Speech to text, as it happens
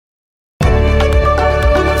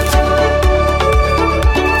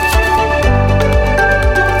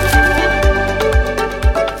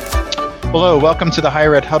Hello, welcome to the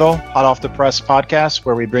Higher Ed Huddle, hot off the press podcast,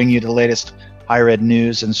 where we bring you the latest higher ed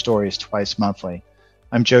news and stories twice monthly.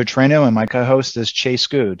 I'm Joe Treno, and my co-host is Chase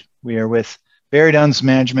Good. We are with Barry Dunn's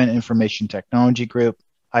Management Information Technology Group,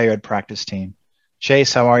 Higher Ed Practice Team.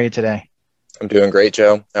 Chase, how are you today? I'm doing great,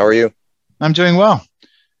 Joe. How are you? I'm doing well.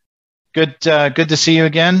 Good to see you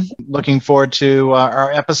again. Looking forward to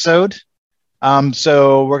our episode.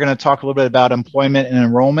 So we're going to talk a little bit about employment and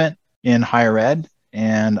enrollment in higher ed,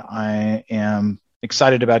 and I am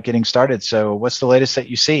excited about getting started. So what's the latest that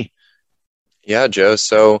you see? Yeah, Joe.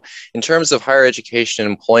 So in terms of higher education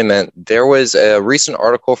and employment, there was a recent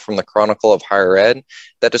article from the Chronicle of Higher Ed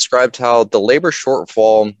that described how the labor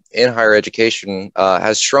shortfall in higher education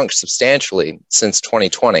has shrunk substantially since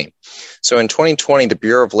 2020. So in 2020, the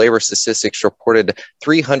Bureau of Labor Statistics reported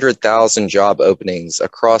 300,000 job openings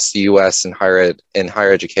across the U.S. in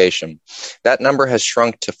higher education. That number has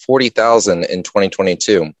shrunk to 40,000 in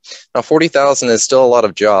 2022. Now, 40,000 is still a lot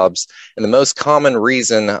of jobs, and the most common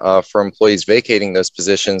reason for employees vacating those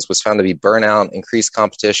positions was found to be burnout, increased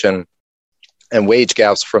competition, and wage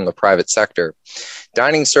gaps from the private sector.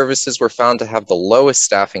 Dining services were found to have the lowest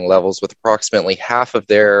staffing levels, with approximately half of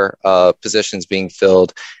their positions being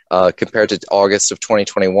filled compared to August of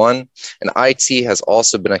 2021. And IT has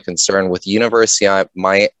also been a concern, with University of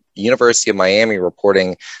Miami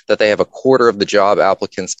reporting that they have a quarter of the job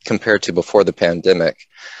applicants compared to before the pandemic.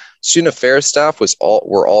 Student affairs staff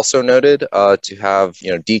were also noted to have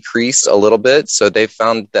decreased a little bit. So they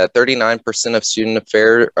found that 39% of student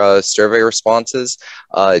affairs survey responses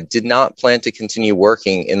did not plan to continue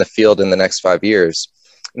working in the field in the next 5 years.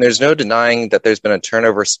 And there's no denying that there's been a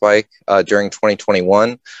turnover spike during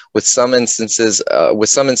 2021, with some institutions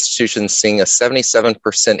seeing a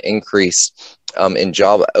 77% increase in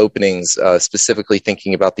job openings, specifically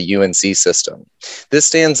thinking about the UNC system. This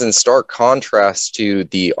stands in stark contrast to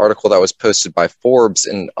the article that was posted by Forbes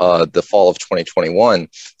in the fall of 2021,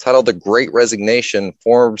 titled "The Great Resignation."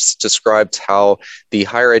 Forbes described how the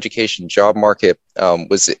higher education job market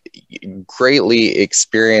was greatly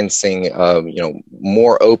experiencing,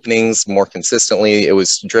 more openings more consistently. It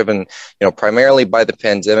was driven, primarily by the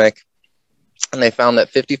pandemic. And they found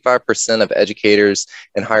that 55% of educators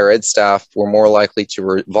and higher ed staff were more likely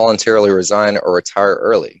to voluntarily resign or retire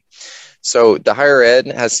early. So the higher ed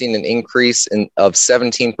has seen an increase of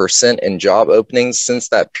 17% in job openings since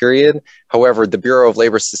that period. However, the Bureau of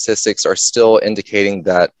Labor Statistics are still indicating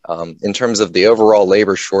that in terms of the overall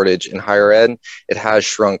labor shortage in higher ed, it has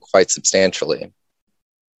shrunk quite substantially.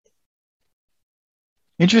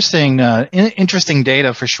 Interesting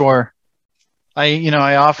data for sure.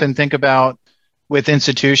 I often think about, with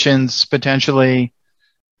institutions potentially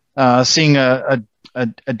seeing a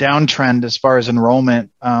downtrend as far as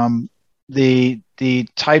enrollment, the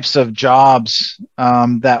types of jobs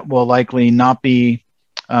that will likely not be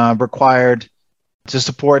required to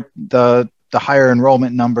support the higher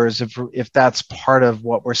enrollment numbers, if that's part of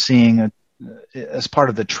what we're seeing as part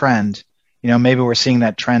of the trend. Maybe we're seeing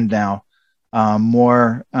that trend now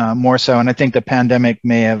more so, and I think the pandemic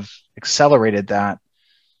may have accelerated that.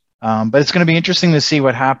 But it's going to be interesting to see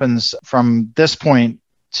what happens from this point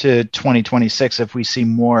to 2026 if we see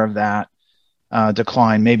more of that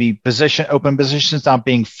decline. Maybe open positions not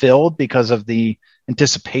being filled because of the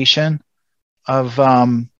anticipation of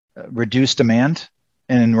reduced demand,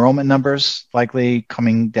 and enrollment numbers likely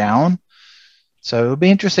coming down. So it'll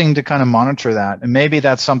be interesting to kind of monitor that, and maybe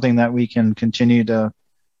that's something that we can continue to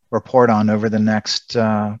report on over the next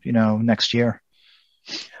year.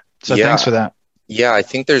 So yeah. Thanks for that. Yeah, I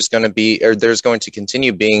think there's going to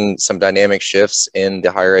continue being some dynamic shifts in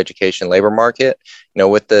the higher education labor market.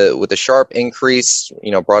 With the sharp increase,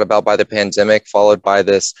 brought about by the pandemic, followed by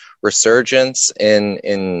this resurgence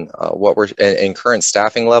in current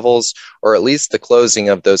staffing levels, or at least the closing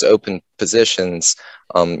of those open positions.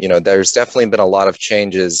 There's definitely been a lot of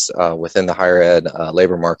changes within the higher ed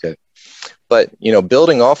labor market. But,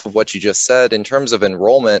 building off of what you just said in terms of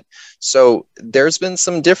enrollment, so there's been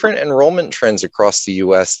some different enrollment trends across the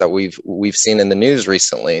U.S. that we've seen in the news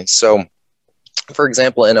recently. So, for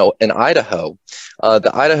example, in Idaho,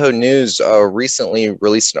 the Idaho News recently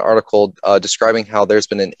released an article describing how there's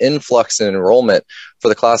been an influx in enrollment for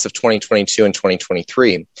the class of 2022 and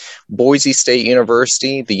 2023. Boise State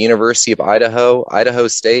University, the University of Idaho, Idaho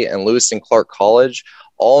State, and Lewis and Clark College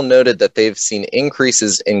all noted that they've seen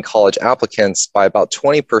increases in college applicants by about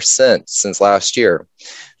 20% since last year.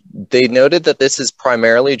 They noted that this is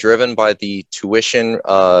primarily driven by the tuition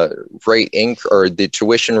rate the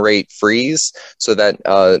tuition rate freeze, so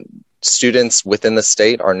that students within the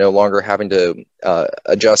state are no longer having to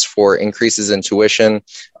adjust for increases in tuition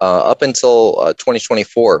up until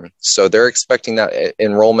 2024. So they're expecting that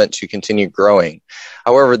enrollment to continue growing.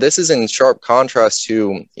 However, this is in sharp contrast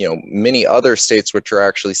to many other states which are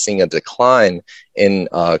actually seeing a decline in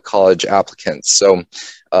college applicants. So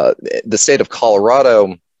the state of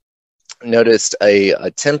Colorado noticed a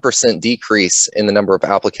 10% decrease in the number of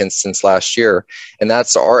applicants since last year, and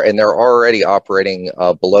they're already operating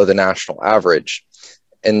below the national average.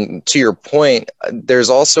 And to your point,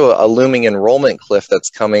 there's also a looming enrollment cliff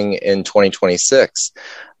that's coming in 2026.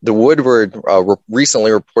 The Woodward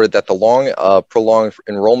recently reported that the prolonged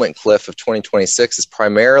enrollment cliff of 2026 is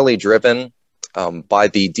primarily driven by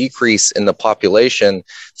the decrease in the population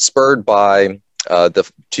spurred by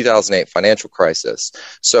the 2008 financial crisis.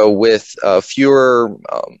 So with fewer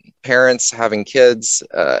parents having kids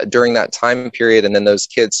during that time period, and then those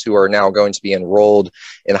kids who are now going to be enrolled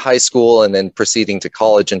in high school and then proceeding to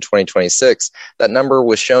college in 2026, that number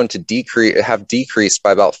was shown to decreased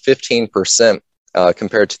by about 15%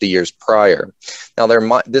 compared to the years prior. Now,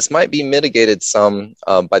 this might be mitigated some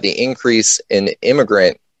by the increase in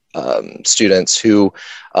immigrant students who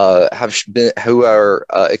are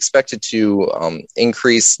expected to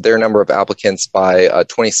increase their number of applicants by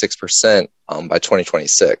 26% by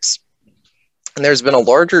 2026. And there's been a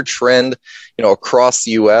larger trend, across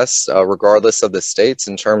the U.S., regardless of the states,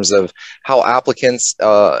 in terms of how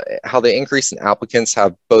the increase in applicants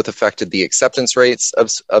have both affected the acceptance rates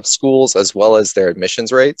of schools as well as their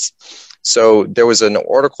admissions rates. So there was an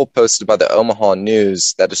article posted by the Omaha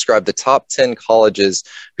News that described the top 10 colleges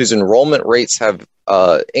whose enrollment rates have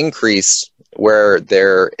increased, where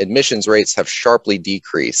their admissions rates have sharply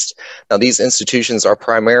decreased. Now, these institutions are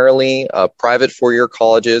primarily private four-year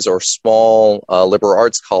colleges or small liberal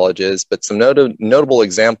arts colleges, but some notable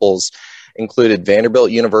examples included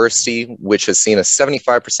Vanderbilt University, which has seen a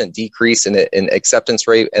 75% decrease in acceptance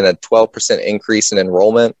rate and a 12% increase in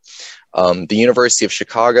enrollment. The University of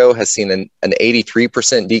Chicago has seen an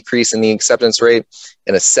 83% decrease in the acceptance rate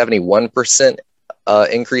and a 71%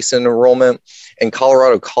 increase in enrollment. And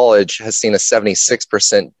Colorado College has seen a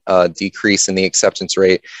 76% decrease in the acceptance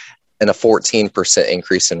rate and a 14%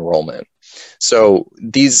 increase in enrollment. So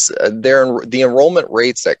the enrollment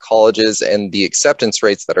rates at colleges and the acceptance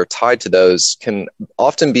rates that are tied to those can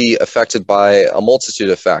often be affected by a multitude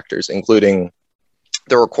of factors, including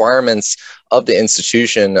the requirements of the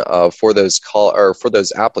institution for those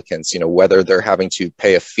applicants, whether they're having to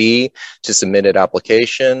pay a fee to submit an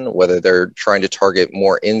application, whether they're trying to target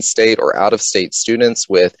more in-state or out-of-state students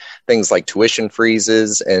with things like tuition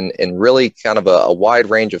freezes and really kind of a wide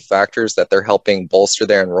range of factors that they're helping bolster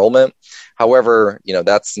their enrollment. However,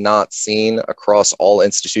 that's not seen across all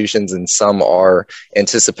institutions, and some are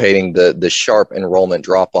anticipating the sharp enrollment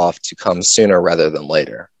drop-off to come sooner rather than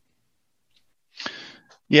later.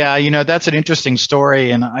 Yeah, that's an interesting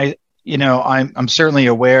story, and I'm certainly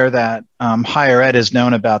aware that higher ed has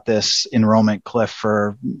known about this enrollment cliff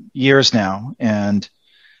for years now, and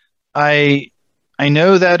I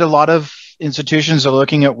know that a lot of institutions are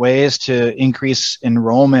looking at ways to increase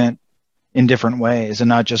enrollment in different ways, and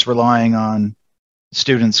not just relying on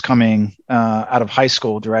students coming out of high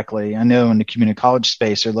school directly. I know in the community college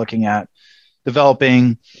space, they're looking at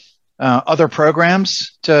developing other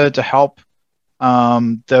programs to help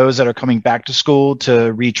those that are coming back to school to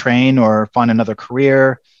retrain or find another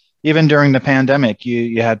career. Even during the pandemic,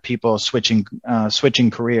 you had people switching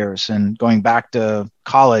careers and going back to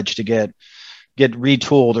college to get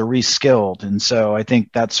retooled or reskilled. And so I think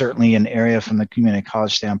that's certainly an area from the community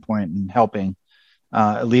college standpoint and helping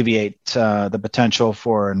alleviate the potential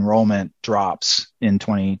for enrollment drops in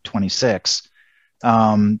 2026.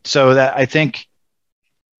 So that I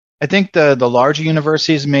think the larger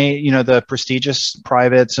universities may, the prestigious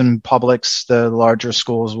privates and publics, the larger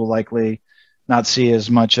schools will likely not see as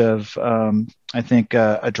much of,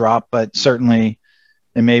 a drop, but certainly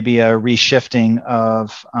there may be a reshifting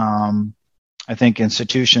of,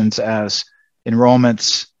 institutions as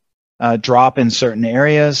enrollments drop in certain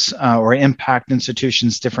areas or impact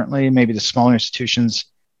institutions differently. Maybe the smaller institutions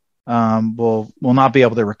will not be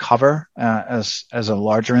able to recover as a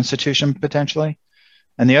larger institution potentially.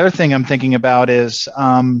 And the other thing I'm thinking about is,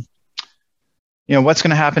 what's going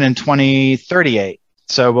to happen in 2038?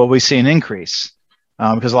 So will we see an increase?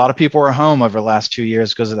 Because a lot of people were home over the last 2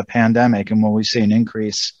 years because of the pandemic, and will we see an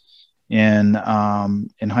increase in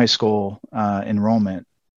high school enrollment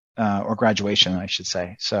or graduation, I should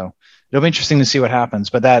say? So it'll be interesting to see what happens.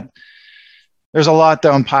 But there's a lot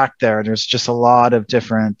to unpack there. There's just a lot of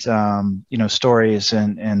different stories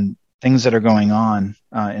and things that are going on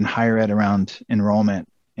in higher ed around enrollment.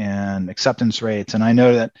 and acceptance rates. And I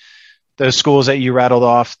know that those schools that you rattled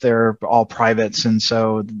off, they're all privates, and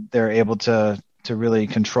so they're able to really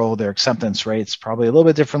control their acceptance rates probably a little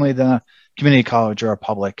bit differently than a community college or a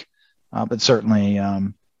public, but certainly,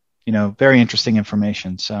 very interesting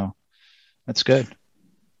information. So that's good.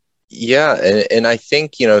 Yeah, and I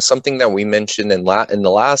think, something that we mentioned in the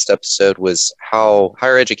last episode was how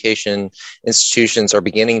higher education institutions are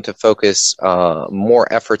beginning to focus more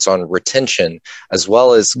efforts on retention as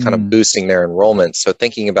well as kind of boosting their enrollment. So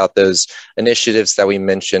thinking about those initiatives that we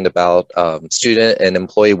mentioned about student and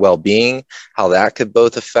employee well-being, how that could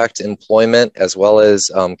both affect employment as well as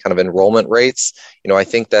kind of enrollment rates. I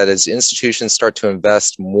think that as institutions start to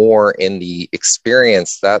invest more in the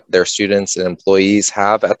experience that their students and employees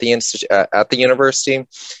have at the university,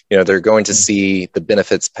 they're going to see the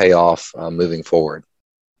benefits pay off moving forward.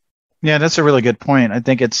 Yeah, that's a really good point. I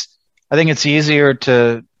think it's easier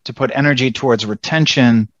to put energy towards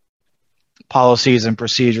retention policies and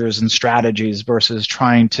procedures and strategies versus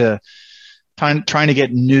trying to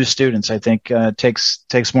get new students. I think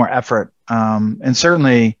takes more effort, and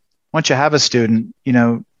certainly once you have a student,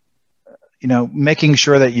 making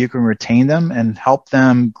sure that you can retain them and help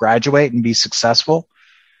them graduate and be successful.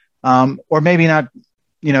 Or maybe not,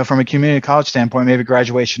 from a community college standpoint, maybe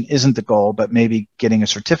graduation isn't the goal, but maybe getting a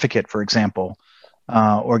certificate, for example,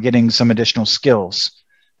 or getting some additional skills.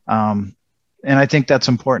 And I think that's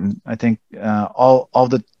important. I think all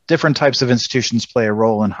the different types of institutions play a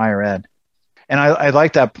role in higher ed. And I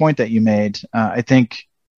like that point that you made. I think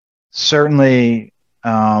certainly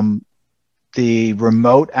the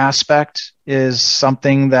remote aspect is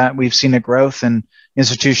something that we've seen a growth, and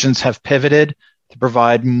institutions have pivoted to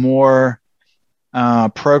provide more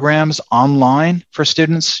programs online for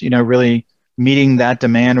students. Really meeting that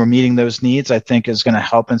demand or meeting those needs, I think, is going to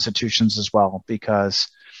help institutions as well, because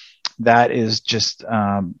that is just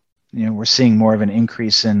we're seeing more of an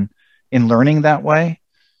increase in learning that way,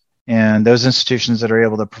 and those institutions that are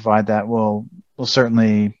able to provide that will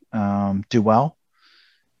certainly do well.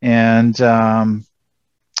 And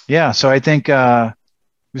so I think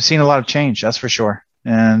we've seen a lot of change, that's for sure.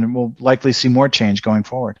 And we'll likely see more change going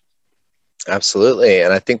forward. Absolutely.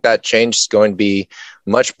 And I think that change is going to be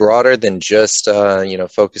much broader than just,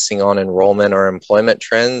 focusing on enrollment or employment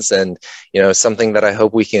trends. And, something that I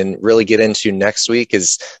hope we can really get into next week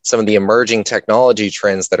is some of the emerging technology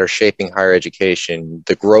trends that are shaping higher education,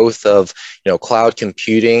 the growth of, cloud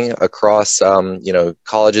computing across,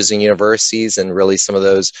 colleges and universities, and really some of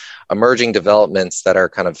those emerging developments that are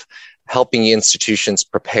kind of helping institutions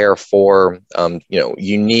prepare for,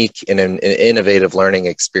 unique and innovative learning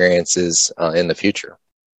experiences in the future.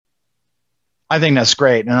 I think that's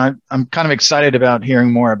great. And I'm kind of excited about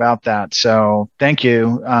hearing more about that. So thank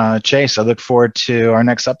you, Chase. I look forward to our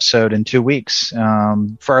next episode in 2 weeks.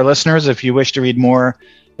 For our listeners, if you wish to read more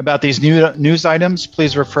about these new news items,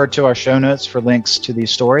 please refer to our show notes for links to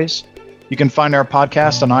these stories. You can find our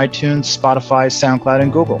podcast on iTunes, Spotify, SoundCloud,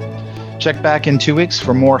 and Google. Check back in 2 weeks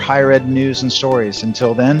for more higher ed news and stories.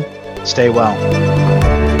 Until then, stay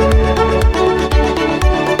well.